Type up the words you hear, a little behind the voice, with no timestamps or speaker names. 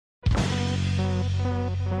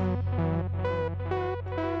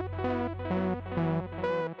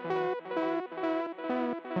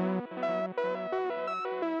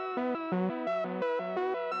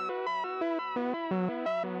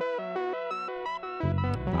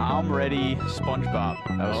I'm ready, SpongeBob.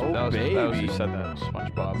 That was who said that.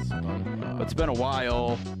 SpongeBob. But it's been a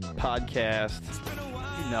while. Podcast.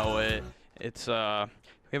 You know it. It's we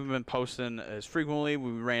haven't been posting as frequently.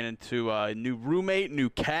 We ran into a new roommate,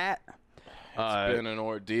 new cat. It's been an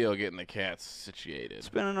ordeal getting the cats situated. It's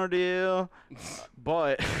been an ordeal,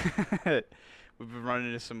 but we've been running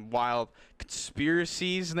into some wild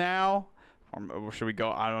conspiracies now. Or should we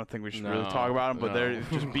go? I don't think we should really talk about them,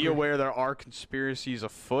 but just be aware there are conspiracies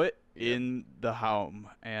afoot in the home.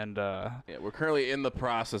 And yeah, we're currently in the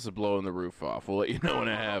process of blowing the roof off. We'll let you know when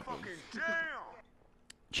it happens.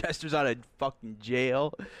 Chester's out of fucking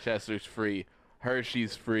jail. Chester's free.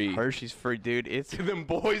 Hershey's free. Hershey's free, dude. It's them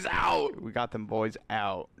boys out. We got them boys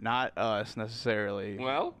out. Not us necessarily.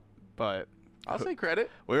 Well, but I'll say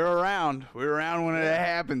credit. We were around. We were around when it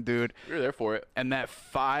happened, dude. We were there for it. And that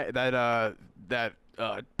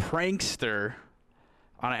prankster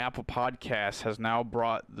on Apple Podcasts has now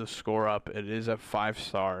brought the score up. It is at 5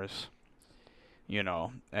 stars. You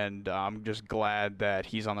know, and I'm just glad that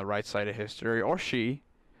he's on the right side of history, or she.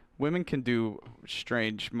 Women can do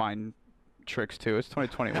strange mind tricks too. It's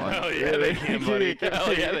 2021. Oh yeah, they can, buddy.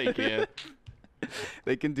 Hell yeah, they can.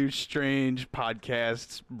 They can do strange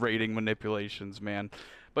podcasts, rating manipulations, man.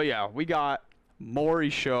 But yeah, we got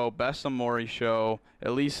Maury show, best of Maury show,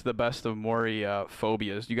 at least the best of Maury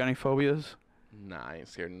phobias. You got any phobias? Nah, I ain't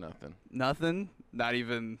scared of nothing. Nothing? Not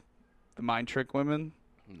even the mind trick women?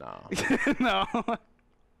 Nah. No.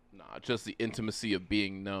 Nah, just the intimacy of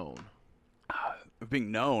being known.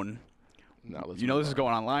 Being known? No, you know this is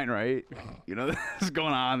going online, right? You know this is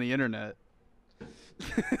going on the internet.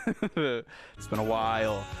 It's been a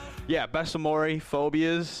while. Yeah, best of Maury,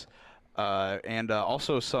 phobias, and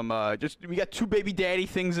also some we got 2 baby daddy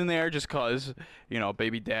things in there just cause, you know,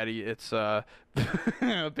 baby daddy, it's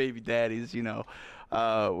baby daddies, you know.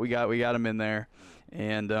 We got them in there.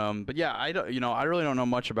 And but yeah, I really don't know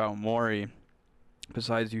much about Maury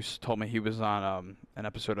besides you told me he was on an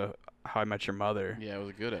episode of How I Met Your Mother. Yeah, it was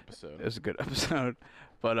a good episode. It was a good episode.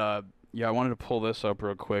 But yeah, I wanted to pull this up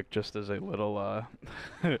real quick just as a little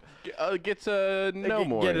get to know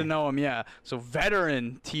Maury. Get to know him, yeah. So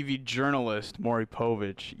veteran TV journalist Maury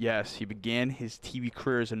Povich. Yes, he began his TV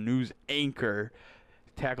career as a news anchor.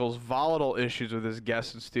 Tackles volatile issues with his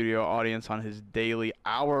guest and studio audience on his daily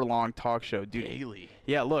hour-long talk show. Dude, daily?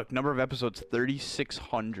 Yeah, look, number of episodes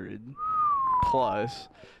 3,600 plus.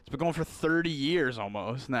 It's been going for 30 years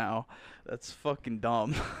almost now. That's fucking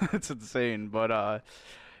dumb. It's insane. But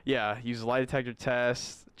yeah, use lie detector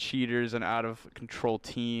tests, cheaters, and out-of-control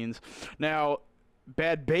teens. Now,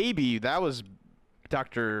 Bad Baby, that was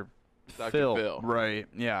Dr. Phil. Right,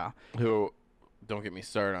 yeah. Who, don't get me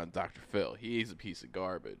started on Dr. Phil. He's a piece of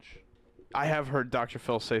garbage. I have heard Dr.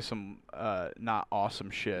 Phil say some not awesome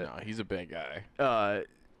shit. No, he's a bad guy. But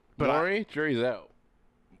Maury, jury's out.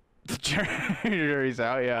 Jury's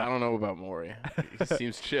out, yeah. I don't know about Maury. He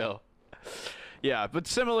seems chill. Yeah, but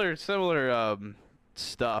similar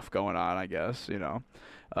stuff going on, I guess, you know.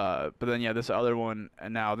 But then, yeah, this other one,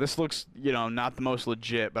 and now this looks, you know, not the most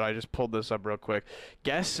legit, but I just pulled this up real quick.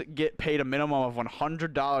 Guests get paid a minimum of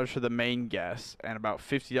 $100 for the main guests and about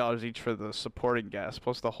 $50 each for the supporting guests,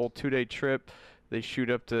 plus the whole 2-day trip. They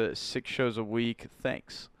shoot up to 6 shows a week.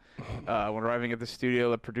 Thanks. When arriving at the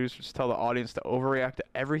studio, the producers tell the audience to overreact to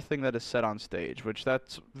everything that is said on stage, which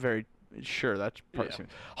that's very sure. That's probably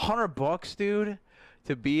 $100, dude,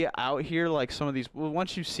 to be out here like some of these. Well,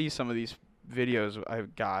 once you see some of these videos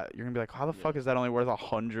I've got, you're gonna be like, how the fuck is that only worth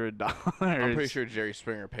 $100? I'm pretty sure Jerry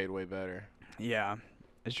Springer paid way better. Yeah,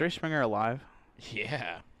 is Jerry Springer alive?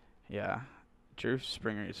 Yeah. Yeah, Jerry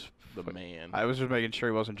Springer is the man. I was just making sure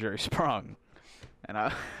he wasn't Jerry Sprung. And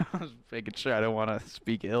I was making sure I don't want to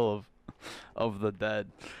speak ill of the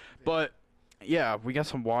dead. But, yeah, we got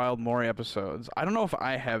some wild Maury episodes. I don't know if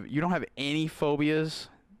I have... You don't have any phobias?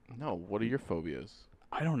 No, what are your phobias?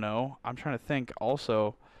 I don't know. I'm trying to think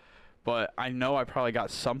also. But I know I probably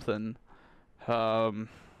got something. I don't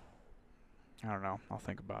know. I'll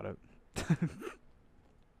think about it. So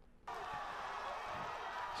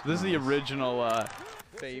this is the original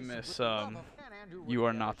famous... You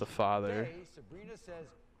Are Not the Father. Sabrina says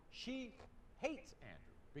she hates Andrew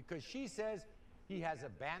because she says he has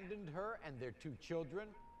abandoned her and their 2 children.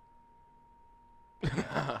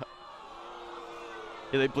 Yeah,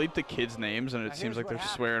 they bleep the kids' names, and it seems like they're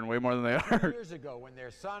swearing way more than they are. Years ago, when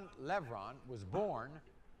their son Levron was born,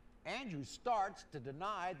 Andrew starts to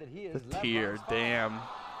deny that he is Levron's father. Damn.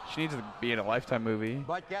 She needs to be in a Lifetime movie.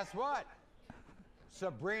 But guess what?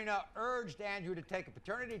 Sabrina urged Andrew to take a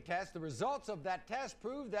paternity test. The results of that test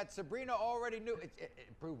proved that Sabrina already knew.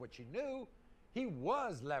 It proved what she knew. He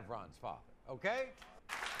was Levron's father, okay?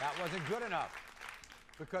 That wasn't good enough.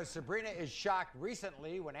 Because Sabrina is shocked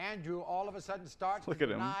recently when Andrew all of a sudden starts to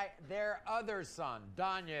deny their other son,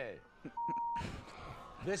 Danye.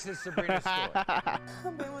 This is Sabrina's story.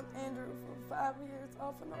 I've been with Andrew for 5 years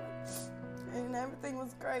off and on, and everything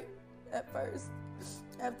was great at first.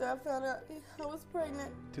 After I found out I was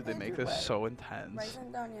pregnant. Dude, they make this so intense.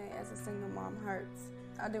 Raising Danye as a single mom hurts.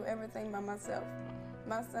 I do everything by myself.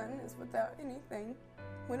 My son is without anything.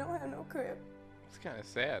 We don't have no crib. It's kind of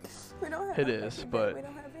sad. We don't have It no is, baby but bed. We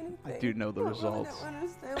don't have anything. I do know the results. I don't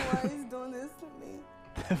understand why he's doing this to me.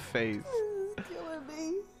 The face. This is killing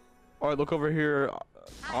me. All right, look over here,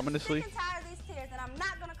 ominously. I'm sick and tired of these tears, and I'm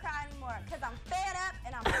not gonna cry anymore because I'm fed up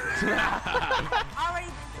and I'm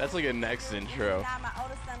already. That's like a next intro. Now my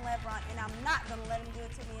oldest son Lebron, and I'm not gonna let him do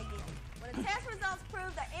it to me again. When the test results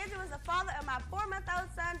prove that Andrew is the father of my 4-month-old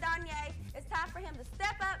son Danye, it's time for him to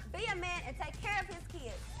step up, be a man, and take care of his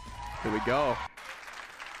kids. Here we go.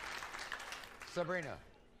 Sabrina,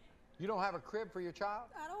 you don't have a crib for your child?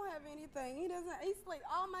 I don't have anything. He doesn't. He sleep.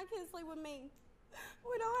 All my kids sleep with me.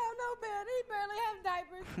 We don't have no bed. He barely have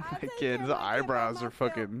diapers. I take care Kid's of my kid by eyebrows are myself.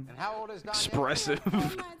 fucking And how old is Danye? expressive. 4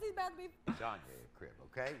 months. He's about to be. Danye a crib,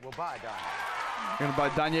 okay? We'll buy Danye. You're gonna buy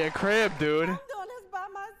Danye a crib, dude. I'm doing this by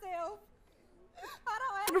myself. I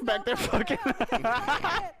don't have. You're back there fucking. I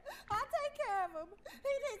take care of him.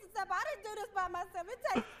 He needs to step. I didn't do this by myself. It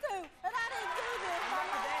takes two, and I didn't do this by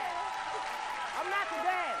myself. I'm not the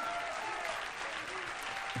dad.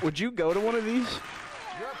 Would you go to one of these?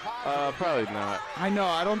 You're positive. Probably not. I know.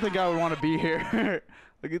 I don't think I would want to be here.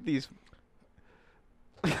 Look at these.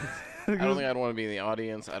 I don't think I'd want to be in the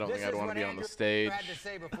audience. I don't This think I'd is want what to be on the Andrew stage. had to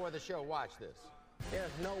say before the show. Watch this.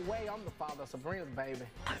 There's no way I'm the father of Sabrina's baby.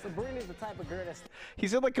 Sabrina's the type of girl that's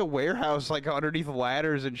He's in like a warehouse, like underneath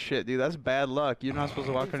ladders and shit, dude. That's bad luck. You're not supposed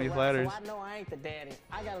to walk underneath ladders. So I know I ain't the daddy.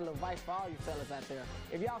 I got a little advice for all you fellas out there.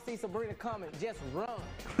 If y'all see Sabrina coming, just run.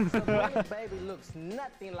 Sabrina's baby looks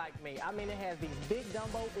nothing like me. I mean, it has these big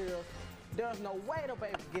Dumbo ears. There's no way the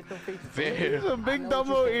baby can get them features. There's a big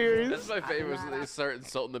Dumbo ears. That's my favorite. When they start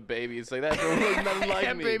insulting the baby. It's like that don't look nothing like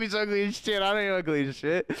That me. baby's ugly as shit. I ain't ugly as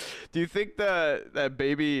shit. Do you think that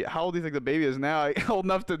baby? How old do you think the baby is now? Like, old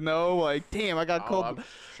enough to know? Like, damn, I got Oh, called I'm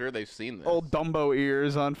sure they've seen this. old Dumbo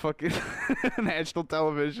ears on fucking national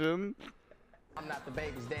television. I'm not the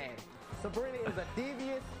baby's daddy. Sabrina is a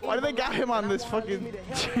devious. Why do they got him on and I this want her to fucking- leave me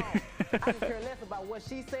the hell alone. I can care less about what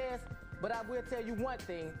she says, but I will tell you one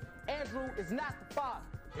thing. Andrew is not the father.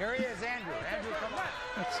 Here he is, Andrew. Andrew, come on.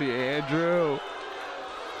 Let's see, Andrew.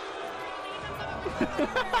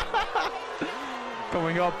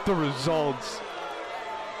 Coming up, the results.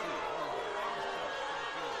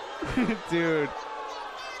 Dude.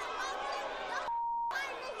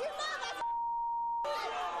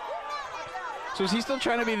 So is he still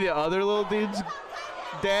trying to be the other little dude's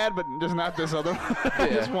dad, but just not this other one? Yeah.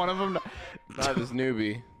 Just one of them? Not this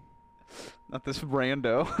newbie. Not this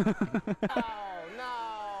rando. Oh, no.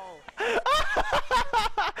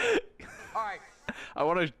 All right. I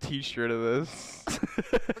want a t-shirt of this.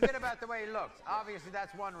 Forget about the way he looks. Obviously,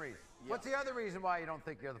 that's one reason. What's the other reason why you don't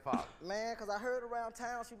think you're the father? Man, because I heard around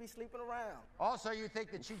town she be sleeping around. Also, you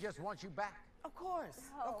think that she just wants you back. Of course.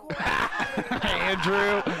 Oh. Of course.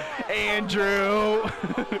 Andrew. Andrew.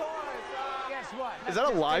 Guess what? Is that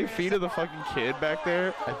a live feed of the fucking kid back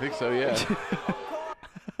there? I think so, yeah.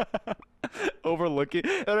 Overlooking.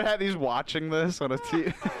 Ever had these watching this on a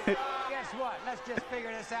TV? Guess what? Let's just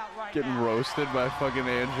figure this out right Getting now. roasted by fucking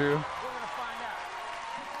Andrew. We're going to find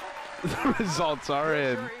out. The results are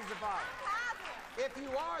in. Sure he's the father. If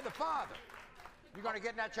you are the father, you going to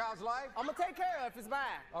get in that child's life? I'm going to take care of it if it's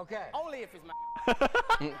mine. Okay. Only if it's mine. I'm not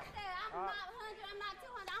 100, I'm not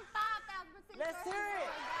 200, I'm 5,000%. Let's hear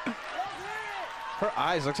it. Let's hear it. Her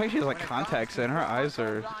eyes, looks like she has like When it contacts comes in. to Her the eyes birth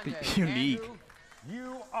are of Danye, unique. Andrew,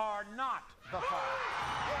 you are not the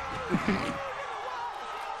father.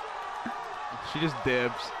 She just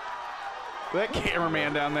dips. That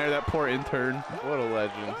cameraman down there, that poor intern. What a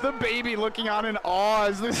legend. The baby looking on in awe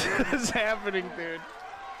as this is happening, dude.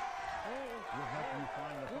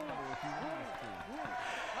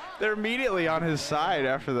 They're immediately on his side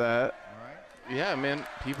after that. Yeah, man.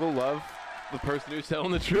 People love the person who's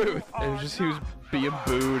telling the truth. It was just he was being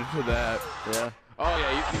booed to that. Yeah. Oh,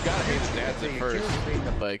 yeah, you gotta hate his dads at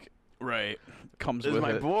first. Like, Right. Comes this is with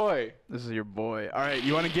my it. boy. This is your boy. All right,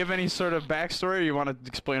 you want to give any sort of backstory, or you want to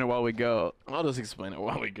explain it while we go? I'll just explain it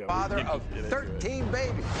while we go. Father of 13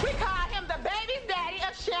 babies. We call him the baby's daddy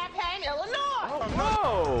of Champaign, Illinois.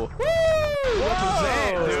 Oh, whoa!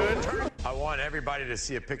 Represent, dude. I want everybody to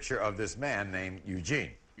see a picture of this man named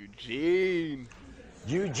Eugene. Eugene.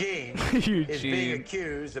 Eugene is being Eugene.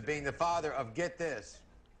 accused of being the father of, get this,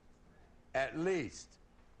 at least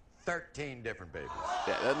 13 different babies.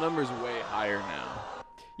 Yeah, that number's way higher now.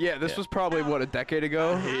 Yeah, this was probably, what, a decade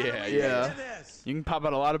ago? Yeah. Get this. You can pop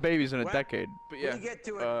out a lot of babies in a Well, decade. But yeah, We get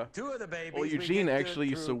to it. Two of the babies. well, we Eugene get to actually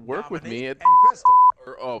used to through work with me Dominique at- and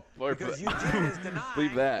Crystal. Or Because Eugene is denying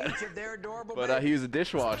believe that. each of their adorable But babies. he was a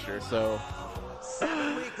dishwasher, so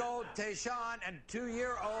 7-week-old Tayshawn and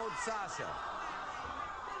 2-year-old Sasha.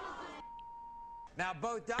 Now,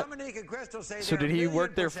 both Dominique and Crystal say So they're did he 1,000,000%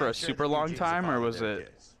 work there for a sure super that long Eugene's the time, or father of was their it-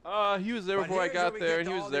 kids. he was there But before I here's where got we there, get and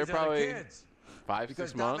to he all was there these other probably kids. 5-6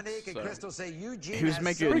 Because months. Dominique and so- Crystal say Eugene He was has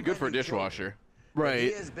making- so Pretty good for a many children dishwasher. that Right.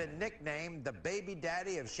 He has been nicknamed the baby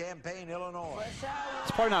daddy of Champaign, Illinois.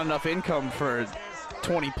 It's probably not enough income for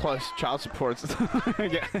 20+ child supports.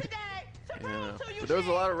 Yeah. Yeah. But there was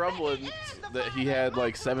a lot of rumblings that he had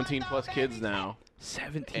like 17+ kids now.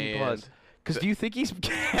 17+. And Because do you think he's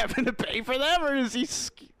having to pay for them, or is he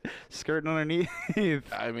skirting underneath?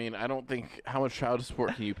 I mean, I don't think how much child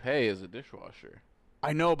support can you pay as a dishwasher.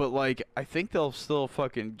 I know, but like, I think they'll still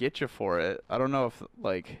fucking get you for it. I don't know if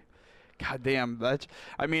like, god damn, that's.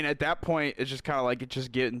 I mean, at that point, it's just kind of like it's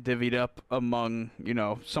just getting divvied up among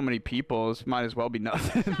so many people. It might as well be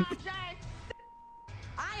nothing.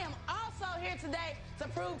 I am also here today to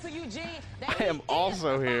prove to Eugene that I am he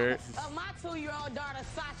also is the here. father of my 2-year-old daughter,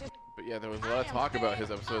 Sasha. But yeah, there was a lot of talk about his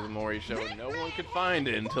episode of the Maury Show, and no one could find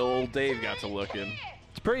it until old Dave got to looking.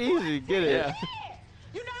 It's pretty easy to get it. Yeah.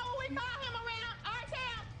 You know what we call him around our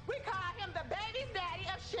town? We call him the baby's daddy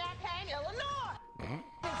of Champaign, Illinois.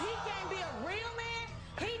 If he can't be a real man,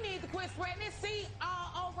 he needs to quit spreading his seed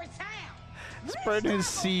all over town. Spreading his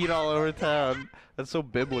seed all over town. That's so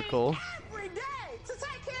biblical. Every day to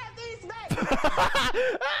take care of these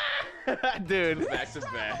babies. Dude. Back to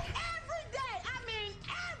back. Every day. I mean,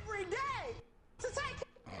 every day to take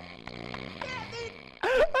care of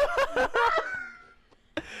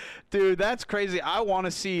these. Dude, that's crazy. I want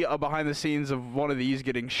to see a behind the scenes of one of these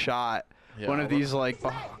getting shot. Yeah, One I of these wanna- like. We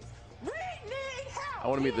need help. I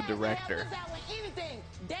want to meet the He director. hasn't helped us out with anything.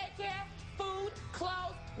 Daycare, food,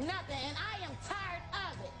 clothes, nothing. And I am tired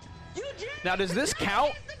of it. Eugene, Now, does this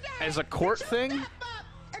count as a court thing? step up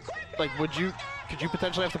and quit Like, being could you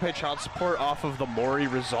potentially have to pay child support off of the Maury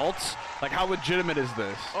results? Like, how legitimate is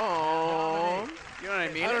this? Oh. You know what I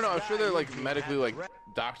mean? I don't know. I'm sure they're like medically like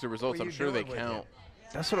doctor results. What are I'm you sure they doing with count.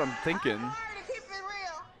 That's what I'm thinking. To keep it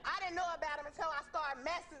real, I didn't know about him until I started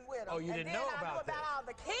messing with him. Oh, you and didn't then know I about knew this. all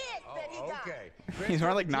the kids that he got. Okay. He's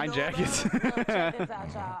wearing like Crystal, 9 did you know about jackets. it? Look, check this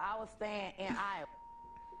out, y'all. I was staying in Iowa.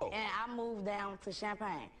 And I moved down to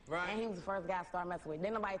Champaign. Right. And he was the first guy I started messing with.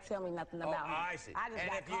 Didn't nobody tell me nothing Oh, about him. I see. I just And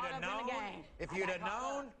got if you'd caught have up in the known, game. if I you'd got have caught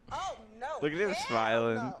known, up. Oh, no. Look at him Hell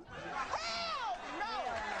smiling. No. Hell no.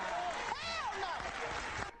 Hell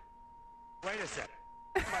no. wait a second.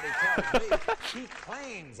 Somebody tells me he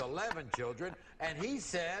claims 11 children, and he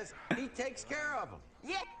says he takes care of them.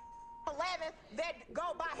 Yeah, 11 that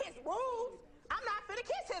go by his rules. I'm not finna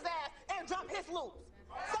kiss his ass and jump his loops.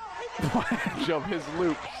 So he can Jump his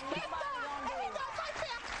loop. He is.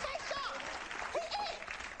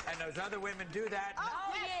 And those other women do that. Oh,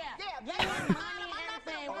 Oh, yes, yeah. yeah. Give him money and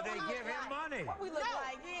everything. Oh, What they we give look him like. money. What we look No.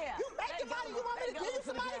 like, yeah. You making money, you want me to give you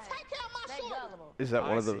some money to take care of my They children. gullible. Is that I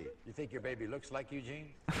one of the? see. You think your baby looks like Eugene?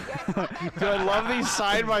 Dude, I love these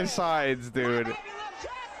side by sides, dude. Baby look just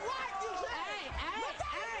like Eugene.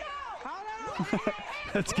 Hey, hold on.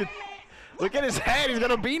 That's good. Look at his head. He's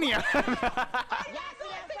got a beanie on. Y'all see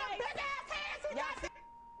that big ass hands he got?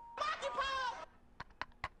 Occupied.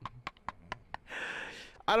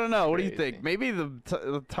 I don't know. What do you Crazy. think? Maybe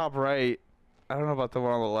the top right. I don't know about the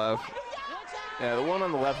one on the left. Yeah, the one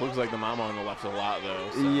on the left looks like the mama on the left a lot though.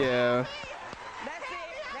 So. Yeah. That's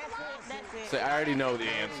it. That's it. So I already know the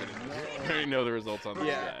answer. I already know the results on this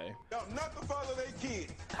Yeah. guy. I'm not the father of their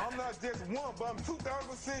kids. I'm not just one, but I'm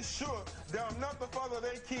 2,000% sure that I'm not the father of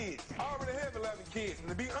their kids. I already have 11 kids, and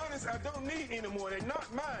to be honest, I don't need any more. They're not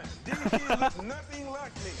mine. These kids look nothing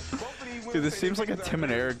like me. Both of these women Dude, this say seems they like a kids Tim are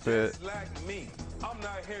and Eric bit. just like me. I'm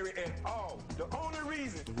not hairy at all. The only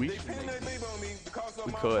reason We they should pin make their label on me because of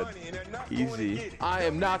We my could. money, and they're not going to Easy. get it. I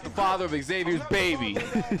am not the father of Xavier's baby.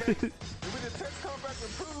 If the test come back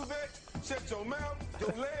and prove that, shut your mouth, your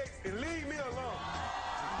legs, and leave me alone.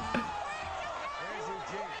 There's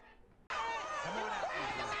Eugene. Come on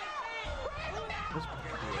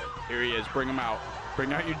out. Here he is. Bring him out.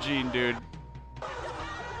 Bring out Eugene, dude.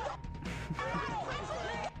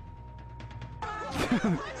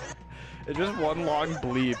 It's just one long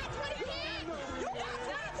bleep.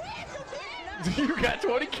 You got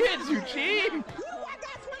 20 kids, Eugene.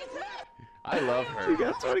 I love her. You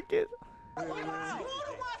got 20 kids.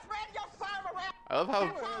 I love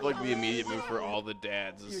how like the immediate move for all the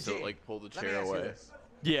dads is to like pull the chair away.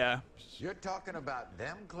 Yeah. You're talking about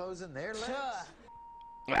them closing their legs?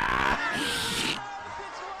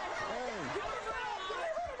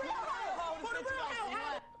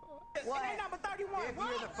 If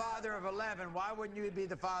you're the father of 11, why wouldn't you be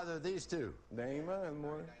the father of these two? They ain't mine,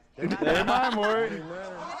 Maury. They ain't mine, Maury. Who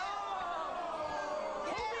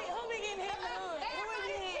be getting hit in the hood? Who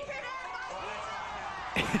be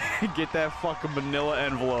getting hit? Get that fucking manila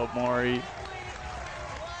envelope, Maury.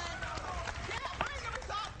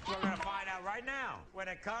 We're going to find out right now when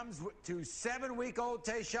it comes to 7-week-old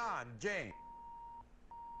Tayshawn James.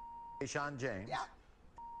 Tayshawn James. Yeah.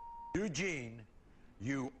 Eugene,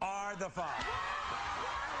 you are the father.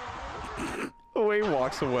 The way he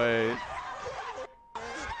walks away.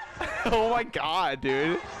 Oh my god,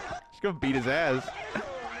 dude. She's gonna beat his ass.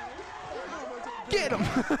 Get him!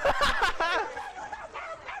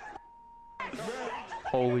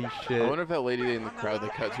 Holy shit. I wonder if that lady in the crowd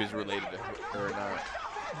that cut to is related to her or not.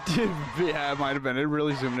 Yeah, it might have been. It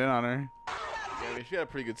really zoomed in on her. Yeah, I mean, she got a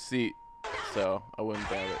pretty good seat, so I wouldn't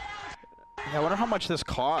doubt it. Yeah, I wonder how much this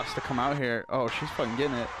costs to come out here. Oh, she's fucking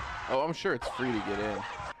getting it. Oh, I'm sure it's free to get in.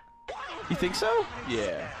 You think so?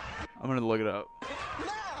 Yeah. I'm gonna look it up.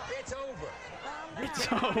 It's over.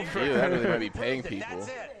 It's over. Yeah, that really might be paying people. That's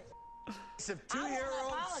it. It's a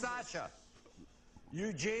 2-year-old Sasha.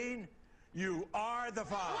 Eugene, you are the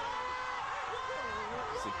father.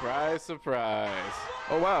 Surprise, surprise.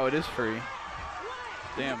 Oh wow, it is free.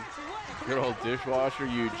 Damn. Good old dishwasher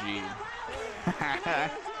Eugene.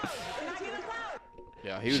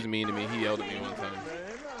 Yeah, he was mean to me. He yelled at me one time.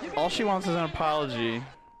 All she wants is an apology.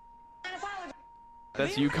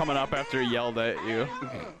 That's you coming up after he yelled at you.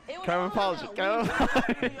 Can I have an apology? Can I have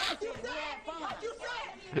an apology?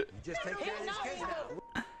 You just take care of these kids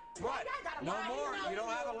now. What? No more. You don't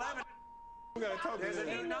have 11. There's a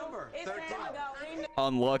new number. 13.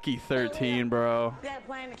 Unlucky 13, bro. You gotta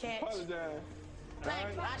plan the catch.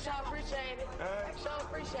 Thank you. I sure appreciate it. Sure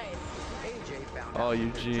appreciate it. AJ found Oh, out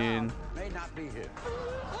Eugene. the job may not be here.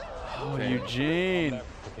 Oh, Eugene. All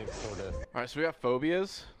right, so we got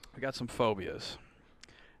phobias. We got some phobias.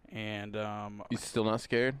 And You still not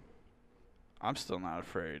scared? I'm still not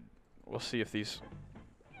afraid. We'll see if these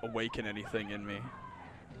awaken anything in me.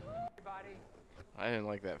 I didn't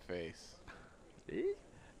like that face.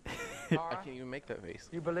 I can't even make that face.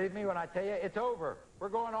 You believe me when I tell you it's over. We're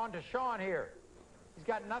going on to Sean here. He's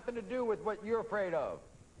got nothing to do with what you're afraid of,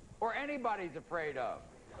 or anybody's afraid of.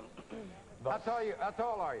 How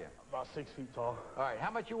tall are you? About 6 feet tall. All right. How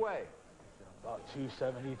much you weigh? About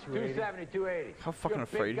 270, 280. 270, 280. How fucking You're a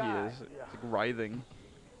big afraid he guy. is. It's like writhing.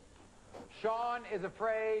 Sean is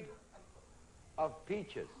afraid of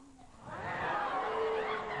peaches.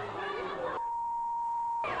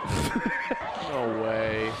 No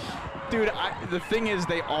way. Dude, the thing is,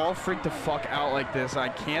 they all freak the fuck out like this. I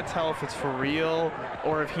can't tell if it's for real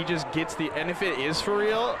or if he just gets the... And if it is for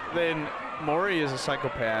real, then Maury is a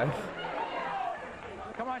psychopath.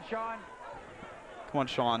 Come on, Sean. Come on,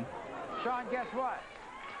 Sean. Sean, guess what?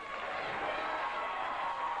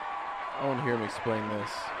 I want to hear him explain this.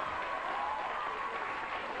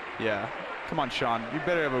 Yeah. Come on, Sean. You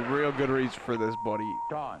better have a real good reason for this, buddy.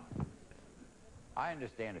 Sean, I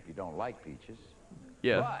understand if you don't like peaches.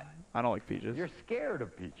 Yeah. But I don't like peaches. you're scared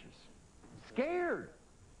of peaches. Scared.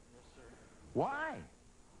 Why?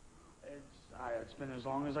 It's been as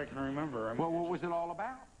long as I can remember. I mean, Well, what was it all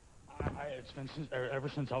about? it's been ever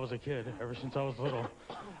since I was a kid, ever since I was little.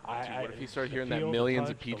 Dude, what if you start the hearing that feel, the millions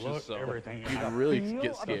touch, of peaches the look, stuff? everything. You'd I really feel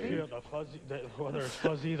get the scared. feel, the fuzzy, whether it's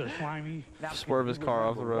fuzzy or slimy. Now, Swerve can his you car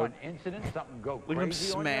off the remember road. One incident, something go Look at him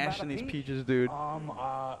crazy on you about smashing a these peach? peaches, dude.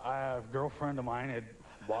 A girlfriend of mine had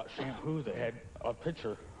bought shampoo that had a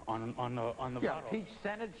picture on the Yeah, bottle.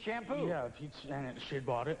 peach-scented shampoo. Yeah, peach, and she had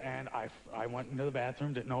bought it, and I went into the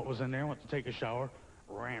bathroom, didn't know it was in there, went to take a shower,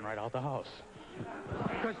 ran right out the house.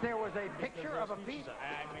 Because there was a picture of a peach.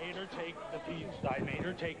 I made her take the peach. I made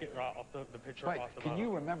her take it off the picture Right. off the Can bottle.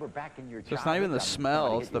 you remember back in your So it's not even the childhood,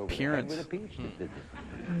 smell, somebody it's hit the you over head appearance. with a peach?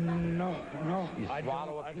 No. You I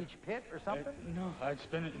swallow don't- a peach pit or something? No, it's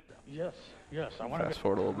been, yes. I want to Fast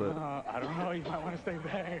forward a little bit. I don't know, you might want to stay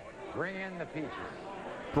back. Bring in the peaches.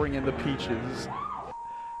 Bring in the peaches.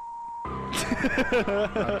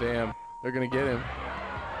 Oh, damn. They're going to get him.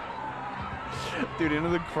 Dude, into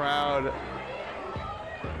the crowd.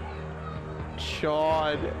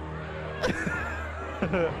 Sean.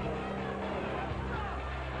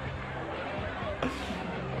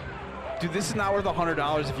 Dude, this is not worth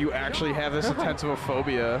 $100 if you actually have this intense of a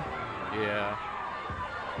phobia. Yeah.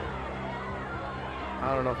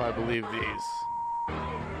 I don't know if I believe these.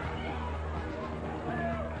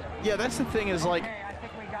 Yeah, that's the thing is like. Okay, I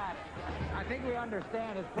think we got it. I think we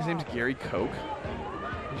understand His name's Gary Coke.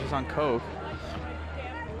 He's just on Coke.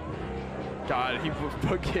 God, he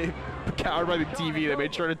cowered by the TV. They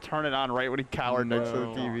made sure to turn it on right when he cowered next to the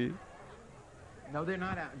TV. No, they're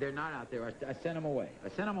not out. They're not out there. I sent them away. I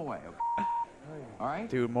sent them away. Okay. All right.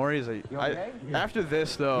 Dude, Maury's a. Okay? After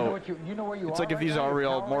this though, you know where you it's are like if right these now? are You're real,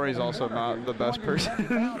 cowering Maury's in a also corner. not the best person.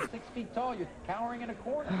 6 feet tall. You're cowering in a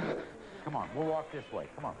corner. Come on, we'll walk this way.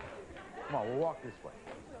 Come on, we'll walk this way.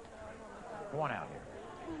 Come on out here.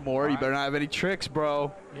 Maury, you better not have any tricks,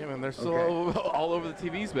 bro. Yeah, man, they're still all over the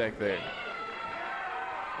TVs back there.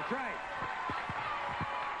 That's right.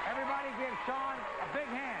 Everybody give Sean a big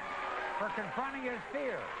hand for confronting his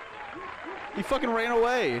fear. He fucking ran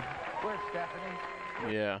away. Where's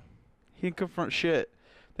Stephanie? Yeah. He didn't confront shit.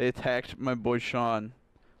 They attacked my boy Sean,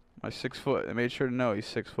 my 6 foot. They made sure to know he's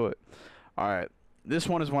 6 foot. All right. This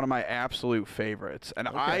one is one of my absolute favorites. And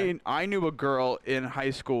I knew a girl in high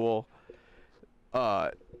school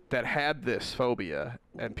that had this phobia,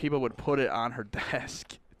 and people would put it on her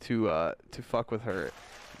desk to fuck with her.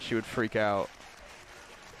 She would freak out.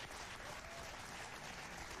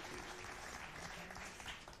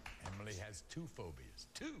 Emily has 2 phobias.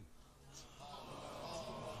 2.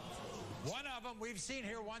 One of them we've seen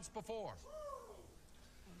here once before.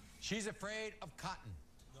 She's afraid of cotton.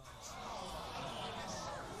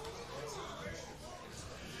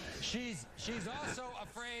 She's also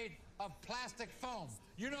afraid of plastic foam.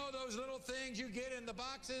 You know those little things you get in the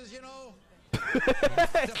boxes, you know?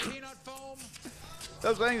 The peanut foam.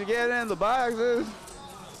 Those things you get in the boxes.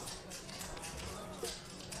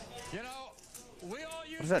 You know, we all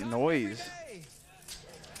use What is that noise? every day.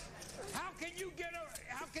 How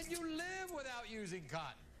can you live without using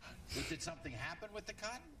cotton? Did something happen with the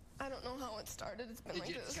cotton? I don't know how it started. It's been Did like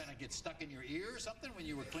you this. kind of get stuck in your ear or something when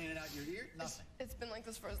you were cleaning out your ear? Nothing. It's been like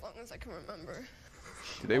this for as long as I can remember.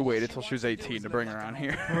 Dude, they waited till she was 18 to bring her on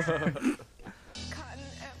here. Cotton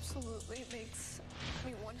absolutely makes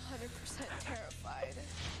me 100% terrified.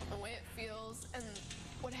 The way it feels and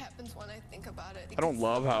what happens when I think about it. I don't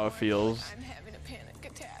love how it feels. I'm having a panic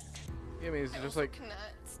attack. Yeah, I mean, it's just like Cannot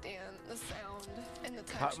stand the sound and the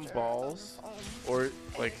cotton texture balls, of the foam. or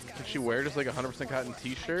like, could she wear just like a 100% cotton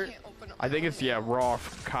T-shirt? I think it's raw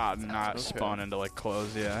cotton, not spun into like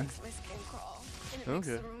clothes. Yeah. Makes my skin crawl. And it makes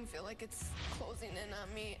the room feel like it's closing in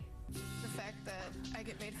on me. The fact that I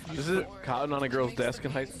get made fun of. Is it for cotton on a girl's makes the desk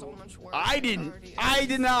in high pain school? so much worse I than it didn't. already is. I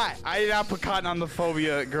did not. I did not put cotton on the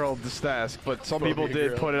phobia girl desk, but some people Phobia did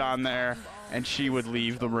girl. put it on there, and she would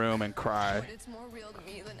leave the room and cry. But it's more real to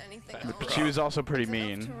me than anything else. But she was also pretty It's enough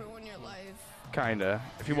mean. to ruin your life. Kinda.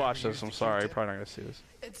 If you watch this, I'm sorry. You're probably not gonna see this.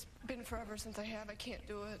 It's been forever since I have. I can't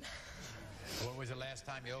do it. When was the last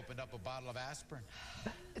time you opened up a bottle of aspirin?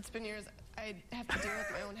 It's been years. I have to deal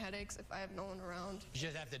with my own headaches if I have no one around. You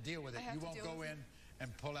just have to deal with it. I have You to won't deal go with in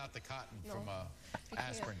and pull out the cotton No, from a I can't.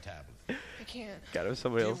 aspirin tablet. I can't. Gotta have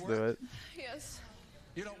somebody Do you else do it. Yes.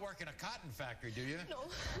 You don't work in a cotton factory, do you? No.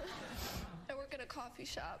 I work at a coffee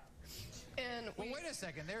shop. And Well, wait a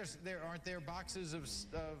second. Aren't there boxes of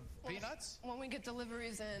peanuts? when we get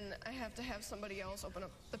deliveries in, I have to have somebody else open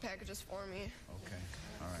up the packages for me. Okay.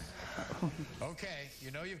 All right. Okay.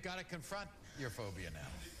 You know you've got to confront your phobia now.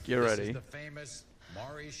 Get This ready. is the famous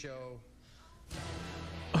Maury show.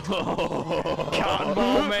 Cotton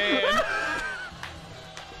Ball Man.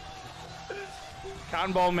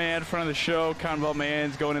 Cotton Ball Man in front of the show. Cotton Ball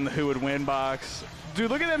Man's going in the Who Would Win box. Dude,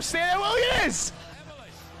 look at them standing. Look at this.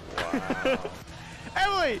 Emily. Wow.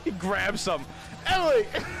 Emily, he grabs some. Emily.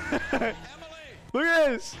 Emily. Look at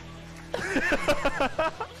this.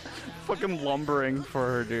 Fucking lumbering for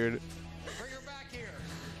her, dude. Bring her back here.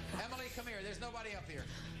 Emily, come here. There's nobody up here.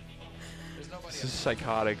 There's nobody This up is here.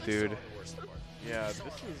 psychotic, dude. That's the worst part. Yeah, this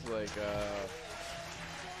is like,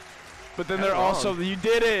 But then That's they're also, wrong. you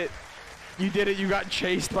did it. You did it. You got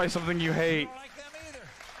chased by something you hate. You don't like them either.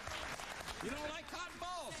 You don't like cotton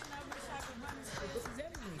balls.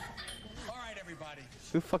 All right, everybody.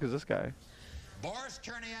 Who the fuck is this guy? Boris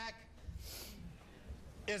Cherniak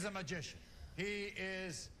is a magician. He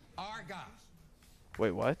is our guy.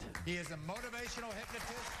 Wait, what? He is a motivational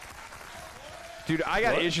hypnotist. Dude, I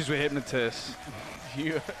got What? issues with hypnotists.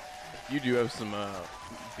 you do have some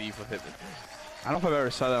beef with hypnotists. I don't know if I've ever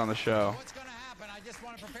said that on the show. What's going to happen? I just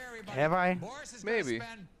want to prepare everybody. Have I? Boris is gonna Maybe.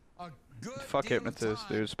 spend a good Fuck deal of hypnotists,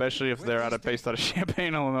 time dude. Especially if with they're these based out of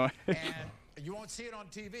Champaign, Illinois. and you won't see it on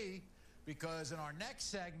TV because in our next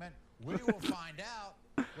segment we will find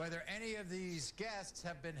out whether any of these guests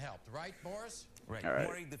have been helped. Right, Boris? Right. All right.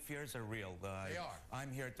 Maury, the fears are real. They are.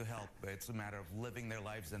 I'm here to help. It's a matter of living their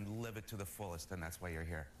lives and live it to the fullest, and that's why you're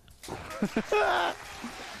here.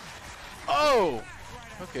 Oh!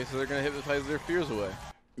 Okay, so they're gonna hypnotize their fears away.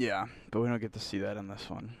 Yeah, but we don't get to see that in this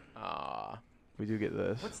one. Ah. We do get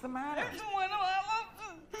this. What's the matter? There's no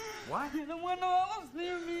olives. What? There's no olives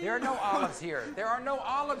near me. There are no olives here. There are no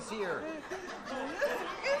olives here.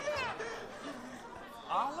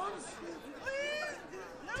 Olives?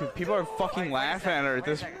 Dude, people are fucking laughing at her at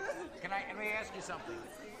this. Let me ask you something.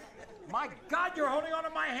 My God, you're holding onto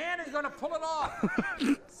my hand. He's going to pull it off.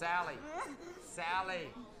 Sally. Sally.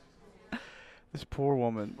 This poor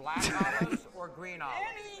woman. Black olives or green olives?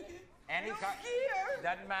 Any kind.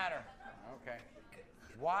 Doesn't matter. Okay.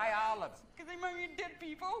 Why olives? Because they remind me of dead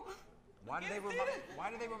people. Why do they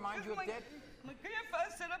remind you of dead? My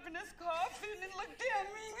grandfather sat up in his coffin and looked at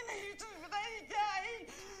me when he died.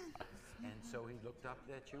 And so he looked up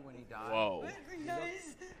at you when he died? Whoa. Very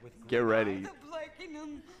nice. Get ready. The black in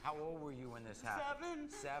him. How old were you when this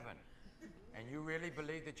happened? 7. And you really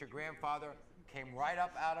believe that your grandfather came right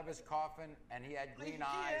up out of his coffin and he had green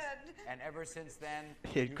eyes? And ever since then,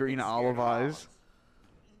 He had green olive eyes.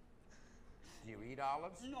 Do you eat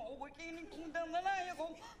olives? No, we can't even come down the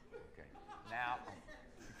aisle. Okay. Now,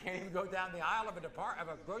 you can't even go down the aisle of a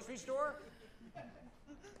grocery store?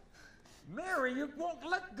 Mary, you won't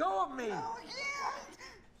let go of me. Oh, yeah.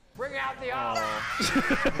 Bring out the olives.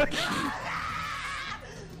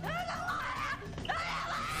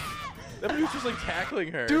 That was just like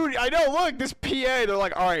tackling her. Dude, I know. Look, this PA. They're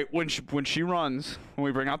like, all right, when she runs, when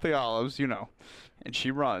we bring out the olives, you know, and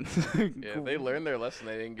she runs. Yeah, they learned their lesson.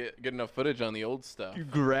 They didn't get enough footage on the old stuff. You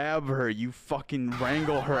grab her. You fucking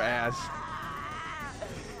wrangle her ass.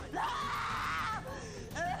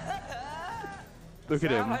 Look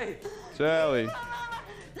at him, Sally. I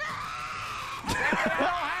don't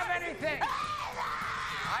have anything.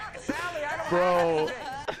 Sally, I don't Bro.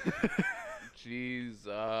 have anything.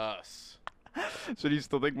 Jesus. So do you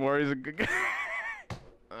still think Maury's a good guy?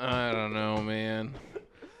 I don't know, man.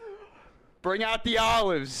 Bring out the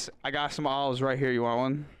olives. I got some olives right here. You want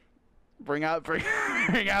one? Bring out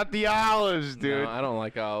the olives, dude. No, I don't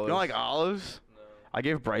like olives. You don't like olives? No. I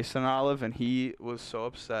gave Bryson an olive, and he was so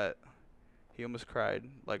upset. He almost cried,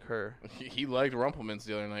 like her. He liked Rumplemans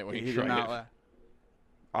the other night when he did tried not it.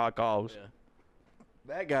 I like olives. Yeah.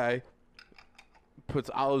 That guy puts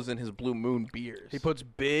olives in his Blue Moon beers. He puts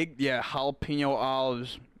big, jalapeno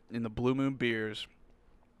olives in the Blue Moon beers,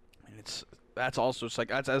 and that's also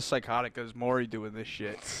that's as psychotic as Maury doing this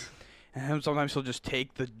shit. And sometimes he'll just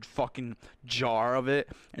take the fucking jar of it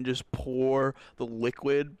and just pour the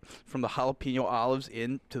liquid from the jalapeno olives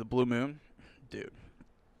into the Blue Moon, dude.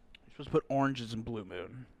 You're supposed to put oranges in Blue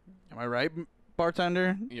Moon. Am I right,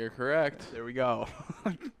 bartender? You're correct. There we go.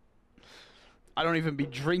 I don't even be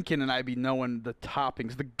drinking and I be knowing the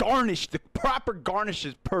toppings, the proper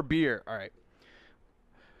garnishes per beer. All right.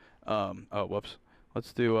 Oh, whoops.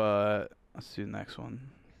 Let's do the next one.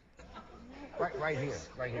 Right here.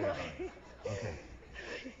 Okay.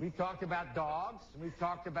 We've talked about dogs. We've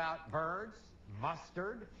talked about birds,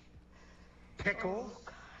 mustard, pickles.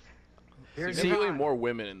 Significantly more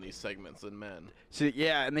women in these segments than men. See,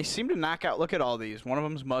 yeah, and they seem to knock out. Look at all these. One of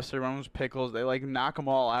them's mustard. One of them's pickles. They like knock them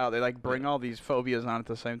all out. They like bring all these phobias on at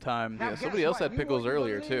the same time. Yeah, somebody else had pickles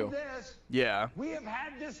earlier too. Yeah. We have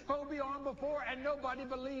had this phobia on before, and nobody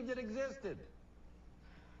believed it existed.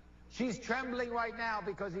 She's trembling right now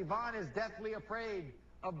because Yvonne is deathly afraid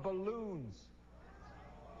of balloons.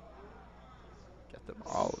 Get them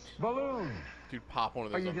olives. Balloons. Dude, pop one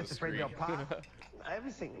of those on the screen. They'll pop?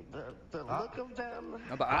 Everything, the look of them.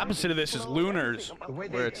 Now, the opposite of this is lunars,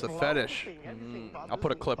 where it's the fetish. I'll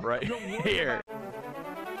put a clip right here.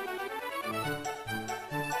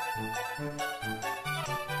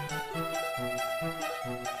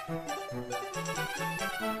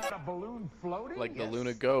 A balloon floating? Like the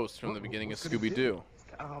Luna Ghost from the beginning of Scooby-Doo.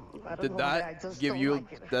 Did that give you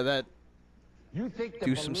that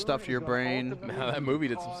do some stuff to your brain? Nah, that movie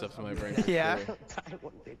did some stuff to my brain. Yeah.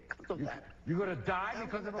 You're gonna die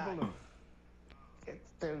because of a balloon.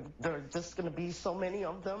 There are just gonna be so many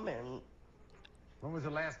of them, and. When was the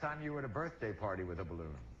last time you were at a birthday party with a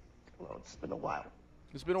balloon? Well, it's been a while.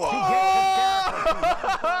 It's been a while.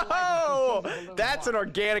 Oh! That's an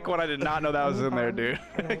organic one. I did not know that was in there, dude.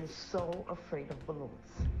 And I'm so afraid of balloons.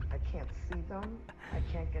 I can't see them. I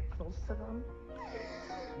can't get close to them.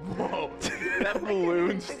 Whoa, that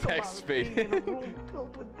balloon's text being in a room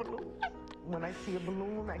filled with balloons. When I see a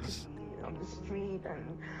balloon, I could be on the street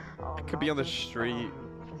and. It could be on the street.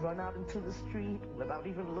 run out into the street without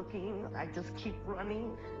even looking. I just keep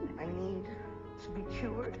running. I need to be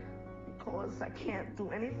cured because I can't do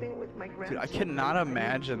anything with my grandchildren. Dude, I cannot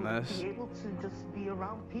imagine I need this. to be able to just be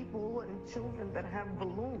around people and children that have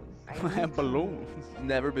balloons. I Have need to balloons.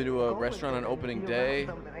 Never been to a go restaurant on with them and opening be day.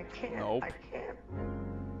 around them, and I can't. Nope. I can't.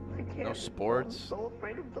 No sports. I'm so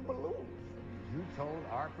afraid of the balloons. You told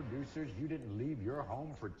our producers you didn't leave your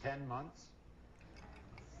home for 10 months?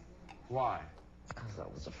 Why? Because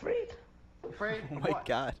I was afraid. Afraid Oh of my what?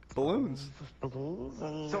 God, balloons. Balloons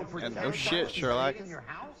and... So for And 10 no months shit, you Sherlock. stayed in your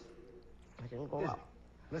house? I didn't go out.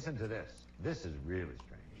 Listen to this. This is really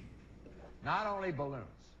strange. Not only balloons.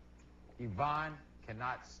 Yvonne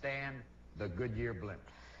cannot stand the Goodyear blimp.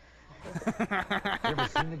 You ever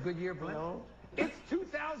seen the Goodyear blimp? No. It's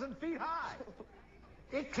 2,000 feet high.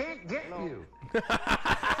 It can't get you.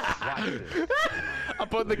 Watch this. I'll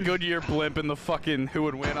put the Goodyear blimp in the fucking Who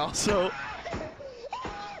Would Win also.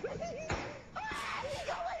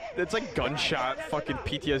 It's like gunshot fucking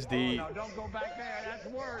PTSD. No, don't go back there. That's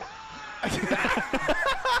worse.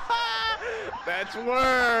 That's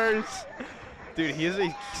worse. Dude, he is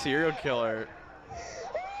a serial killer.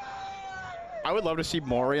 I would love to see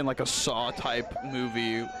Maury in like a Saw type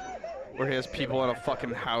movie where he has people in a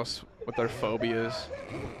fucking house with their phobias.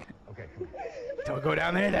 Okay, come here. Don't go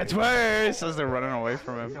down there, that's worse! As they're running away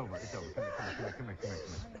from It's him. over. It's over. Come here.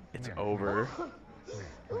 It's over. Come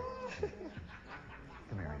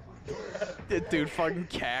here, Yvonne. Dude, fucking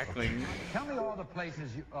cackling. Tell me all the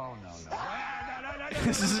places you... Oh, no.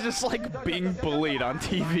 This is just like being bullied on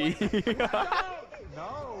TV.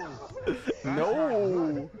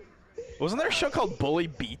 No. Wasn't there a show called Bully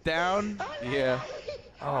Beatdown? Yeah.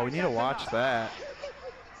 Oh, we need to watch that.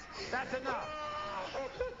 That's enough.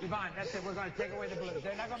 Yvonne, that's it. We're going to take away the balloons.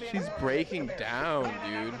 They're not going to be She's any more. breaking down, They're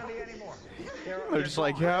not dude. gonna be any more. They're just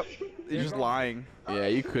like, yep. He's just lying. Yeah,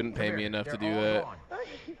 you couldn't pay me enough to do that.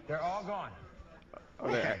 They're all gone.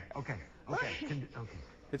 Okay. Okay.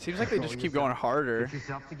 It seems like they just keep going harder. Get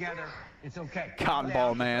yourself together. It's okay. Cotton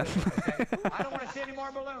ball man. Okay? I don't want to see any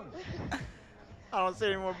more balloons. I don't see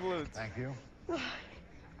any more balloons. Thank you.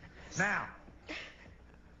 Now,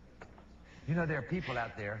 you know there are people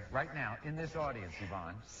out there right now in this audience,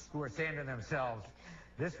 Yvonne, who are saying to themselves,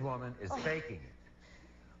 this woman is faking it.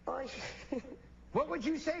 What would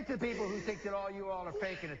you say to people who think that you all are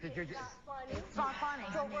faking it? That you're just... It's not funny.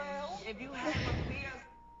 I mean, if you have a fear,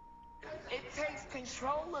 it takes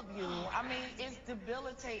control of you. I mean, it's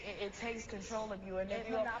debilitating. It takes control of you. And if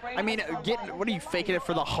you're afraid I mean, what are you faking it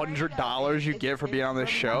for the $100 you get for being on this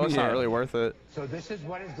show? It's not really worth it. So this is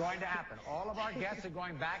what is going to happen. All of our guests are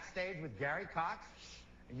going backstage with Gary Cox.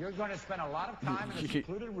 And you're going to spend a lot of time in a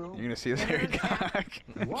secluded room. You're gonna see this Gary Cox.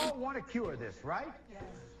 You all want to cure this, right?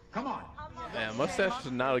 Come on. Man, mustache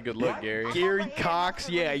is not a good look, Gary. Gary Cox,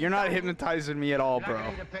 yeah, you're not hypnoptizing me at all, You're not bro.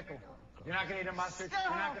 going to eat a pickle. You're not going to eat a mustard. You're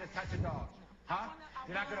not going to touch a dog. Huh?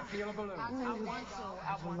 You're not going to feel a balloon. I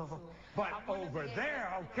want to. But over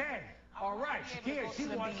there, okay. All right, Shakia, she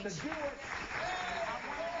wants to do it.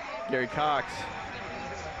 Gary Cox.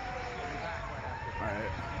 All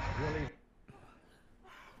right.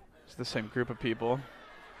 It's the same group of people.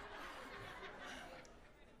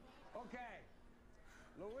 Okay.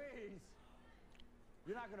 Louise,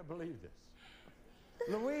 you're not going to believe this.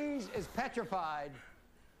 Louise is petrified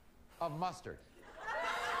of mustard. Oh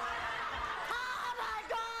my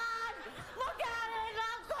God! Look at it!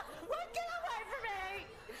 Look, get away from me!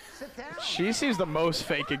 Sit down. She seems the most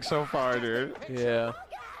faking so far, dude. Yeah.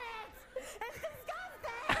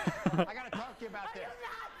 I got to talk to you about this.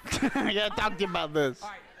 I gotta talk to you about this. All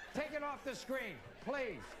right, take it off the screen,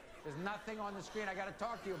 please. There's nothing on the screen. I got to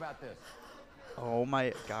talk to you about this. Oh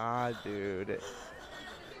my God, dude.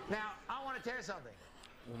 Now, I want to tell you something.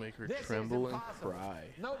 We'll make her This tremble is and impossible. cry.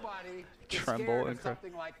 Nobody is Tremble scared and of cry.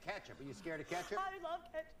 something like ketchup. Are you scared of ketchup? I love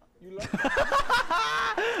ketchup. You love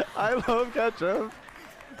ketchup? I love ketchup.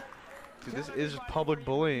 Dude, this is public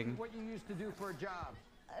bullying. What you used to do for a job?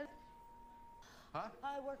 Huh?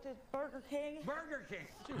 I worked at Burger King. Burger King.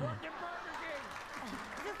 She worked at Burger King.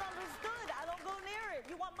 Misunderstood. I don't go near it.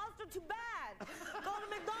 You want mustard? Too bad. Go to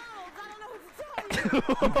McDonald's. I don't know what to tell you.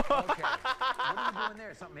 Okay. What are you doing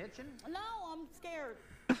there? Something itching? No, I'm scared.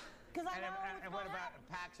 Because I know And what about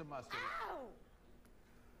packs of mustard? Ow!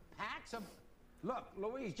 Packs of... Look,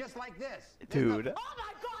 Louise, just like this. Dude. Oh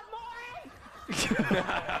my God, Maury!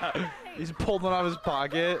 He's pulled one out of his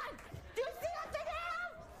pocket. Do you see that thing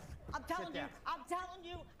now? I'm telling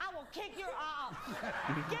you, I will kick your ass.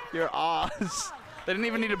 Your ass. They didn't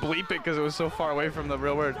even need to bleep it because it was so far away from the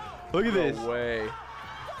real word. Look at this. No way.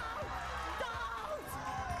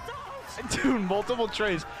 Dude, multiple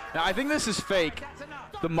trays. Now, I think this is fake.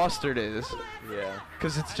 The mustard is. Yeah.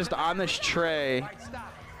 Because it's just on this tray.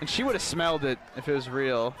 And she would have smelled it if it was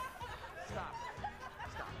real.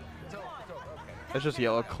 That's just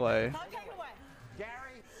yellow clay. Gary,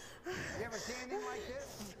 you ever seen anything like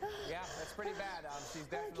this? Yeah, that's pretty bad. She's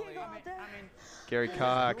definitely. I mean, Gary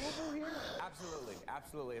Cox. absolutely,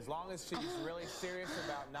 absolutely. As long as she's really serious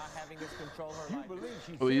about not having this control her life.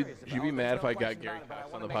 Well, you'd be mad if I got Gary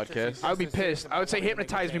Cox on the podcast? I would be pissed. I would say,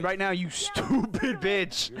 hypnotize me right now, you stupid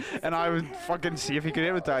bitch. And I would fucking see if he could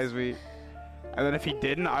hypnotize me. And then if he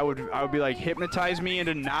didn't, I would be like, hypnotize me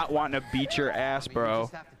into not wanting to beat your ass, bro.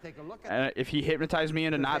 And if he hypnotized me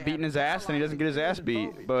into not beating his ass, then he doesn't get his ass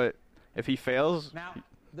beat. But if he fails,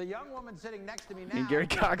 the young woman sitting next to me now, me and Gary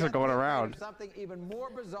Cox are going around. Something even more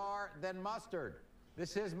bizarre than mustard.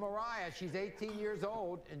 This is Mariah. She's 18 years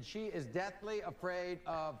old, and she is deathly afraid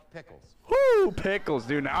of pickles. Woo, pickles,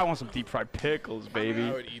 dude. Now I want some deep fried pickles, baby.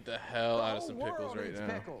 I would eat the hell out of some pickles right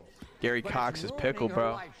now. Gary Cox is pickle,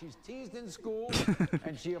 bro. She's teased in school,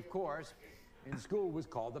 and she, of course, in school was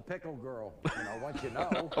called the pickle girl. You know, once you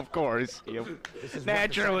know. Of course.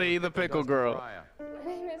 Naturally, the pickle girl. My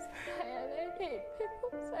name is Diane. I hate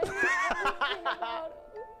pickles. I hate everything about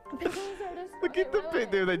them. Pickles are just Look at the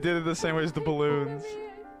pig, dude. They did it the same way as the balloons. I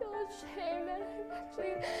feel ashamed and I'm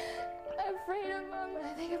actually afraid of them. When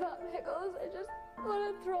I think about pickles, I just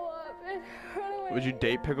want to throw up and run away. Would you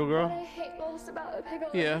date pickle girl? What I hate most about a pickle.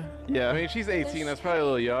 Yeah. Yeah. I mean, she's 18. That's probably a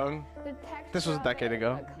little young. This was a decade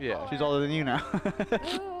ago. Yeah. She's older than you now.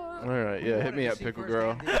 All right. Yeah. Hit me up, pickle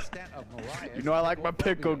girl. You know I like my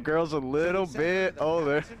pickle girls a little bit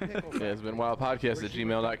older. Yeah, it's been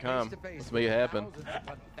wildpodcast@gmail.com. Let's make it happen.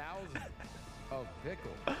 Of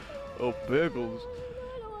pickles. Oh, pickles.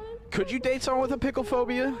 Could you date someone with a pickle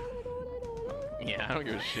phobia? Yeah, I don't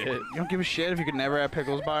give a shit. You don't give a shit if you could never have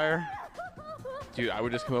pickles by her? Dude, I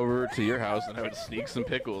would just come over to your house and I would sneak some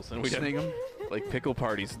pickles. And we'd Sneak have, them? like, pickle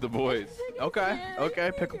parties with the boys. Okay,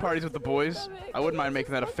 okay. Pickle parties with the boys. I wouldn't mind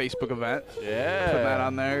making that a Facebook event. Yeah. Put that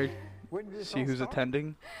on there. See who's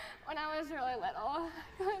attending. When I was really little, I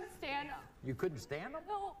couldn't stand them. You couldn't stand them?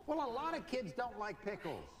 No. Well, a lot of kids don't like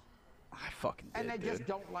pickles. I fucking did, And they dude. just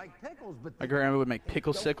don't like pickles. But My grandma would make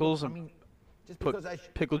pickle sickles and put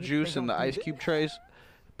pickle juice in the ice cube trays.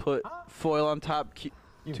 Put foil on top,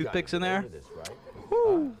 toothpicks in there.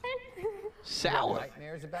 Woo. Sour.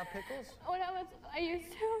 Nightmares about pickles? When I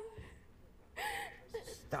used to.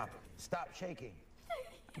 Stop it. Stop shaking.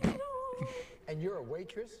 And you're a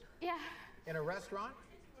waitress? Yeah. In a restaurant?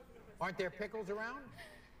 Aren't there pickles around?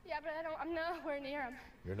 Yeah, but I'm nowhere near them.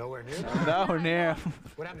 You're nowhere near them? Nowhere near.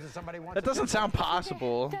 What happens if somebody wants That doesn't sound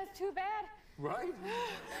possible. That's too bad. Right?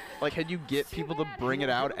 Like, had you get people to bring it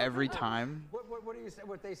out every time? What do you say?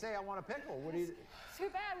 What they say, I want a pickle. What do you... Too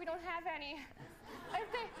bad we don't have any.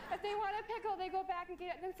 If they want a pickle, they go back and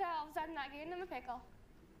get it themselves. I'm not getting them a pickle.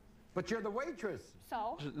 But you're the waitress.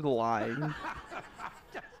 So? Just lying.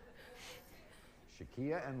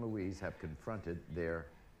 Shakia and Louise have confronted their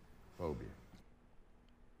phobia.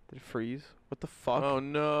 Did it freeze? What the fuck? Oh,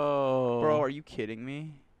 no. Bro, are you kidding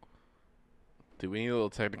me? Dude, we need a little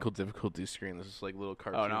technical difficulty screen. This is like little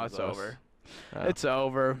cartoons. Oh, no, it's of us. over. Oh. It's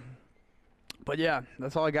over. But yeah,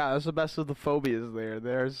 that's all I got. That's the best of the phobias there.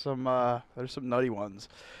 There's some nutty ones.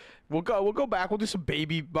 We'll go back. We'll do some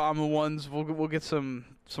baby mama ones. We'll get some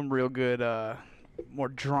real good more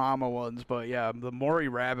drama ones. But yeah, the Maury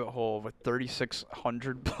rabbit hole with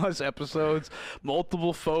 3,600 plus episodes,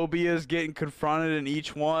 multiple phobias getting confronted in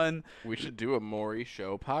each one. We should do a Maury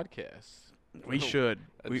show podcast. We should.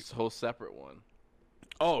 A whole separate one.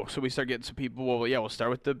 Oh, so we start getting some people. Well, yeah, we'll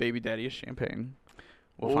start with the baby daddy of champagne.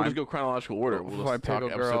 We'll just go chronological order. We'll just talk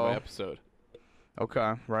episode by episode.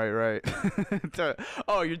 Okay, right.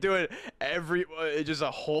 Oh, you're doing just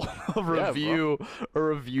a whole review, a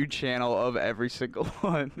review channel of every single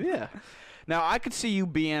one. Yeah. Now I could see you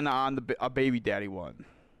being on a baby daddy one.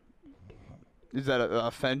 Does that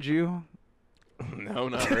offend you? No,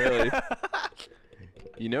 not really.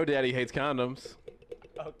 You know, Daddy hates condoms.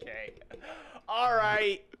 Okay. All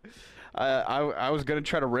right. I was gonna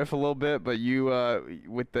try to riff a little bit, but you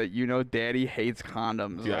with the Daddy hates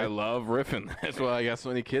condoms. Dude, I love riffing. That's why I got so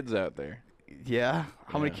many kids out there. Yeah.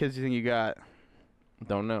 How many kids do you think you got?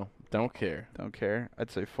 Don't know. Don't care. Don't care.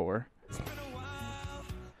 I'd say 4.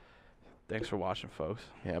 Thanks for watching, folks.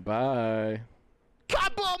 Yeah. Bye.